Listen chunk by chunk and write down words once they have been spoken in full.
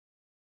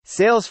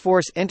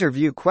Salesforce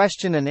Interview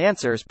Question and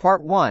Answers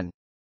Part 1.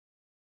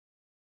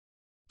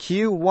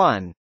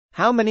 Q1.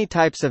 How many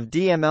types of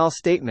DML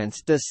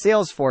statements does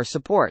Salesforce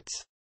supports?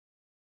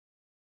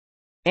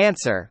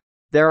 Answer.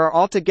 There are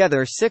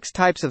altogether 6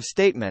 types of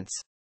statements.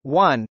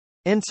 1.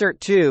 Insert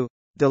 2,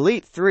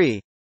 delete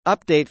 3,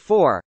 update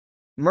 4,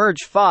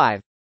 merge 5,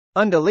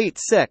 undelete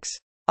 6,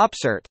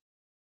 upsert.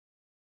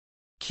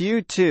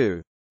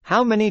 Q2.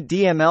 How many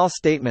DML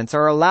statements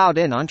are allowed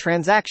in on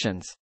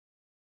transactions?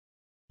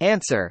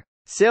 Answer.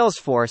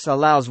 Salesforce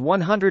allows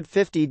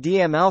 150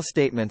 DML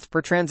statements per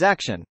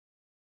transaction.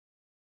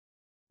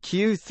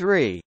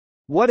 Q3.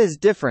 What is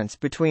difference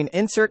between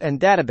insert and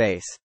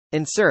database?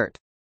 Insert.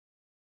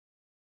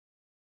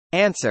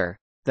 Answer.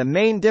 The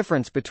main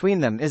difference between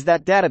them is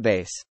that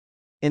database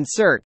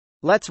insert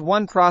lets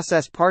one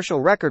process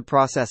partial record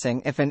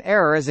processing if an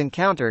error is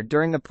encountered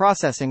during the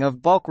processing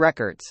of bulk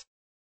records.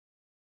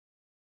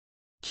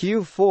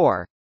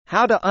 Q4.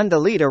 How to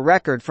undelete a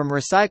record from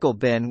recycle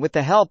bin with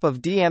the help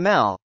of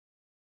DML?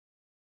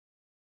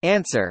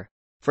 Answer.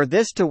 For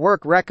this to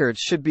work, records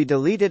should be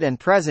deleted and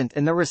present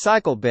in the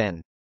recycle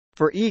bin.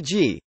 For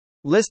e.g.,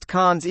 list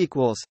cons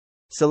equals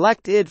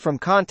select id from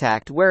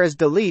contact, whereas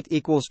delete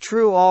equals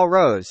true all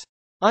rows.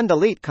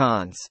 Undelete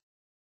cons.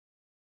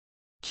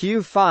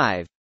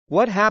 Q5.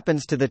 What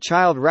happens to the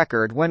child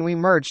record when we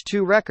merge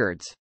 2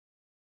 records?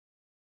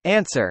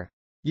 Answer.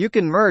 You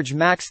can merge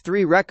max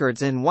 3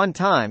 records in one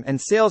time, and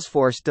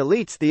Salesforce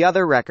deletes the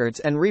other records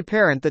and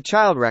reparent the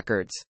child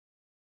records.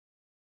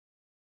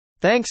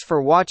 Thanks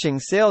for watching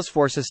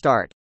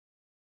Salesforcestart.